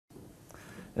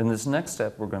In this next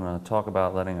step, we're going to talk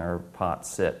about letting our pot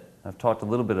sit. I've talked a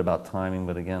little bit about timing,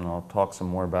 but again, I'll talk some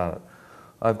more about it.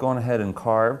 I've gone ahead and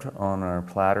carved on our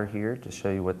platter here to show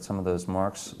you what some of those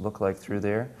marks look like through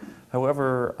there.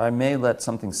 However, I may let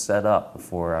something set up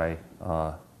before I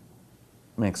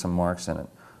make some marks in it.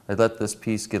 I let this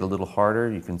piece get a little harder.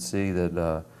 You can see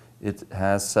that it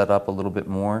has set up a little bit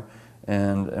more,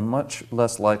 and I'm much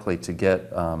less likely to get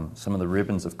some of the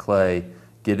ribbons of clay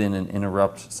get in and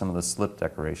interrupt some of the slip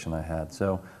decoration I had.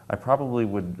 So I probably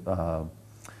would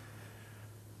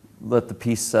let the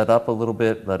piece set up a little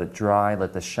bit, let it dry,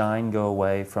 let the shine go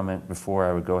away from it before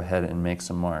I would go ahead and make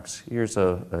some marks. Here's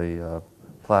a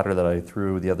platter that I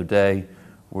threw the other day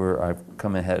where I've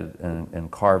come ahead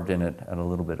and carved in it at a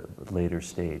little bit later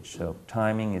stage. So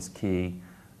timing is key,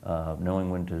 knowing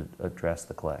when to address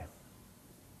the clay.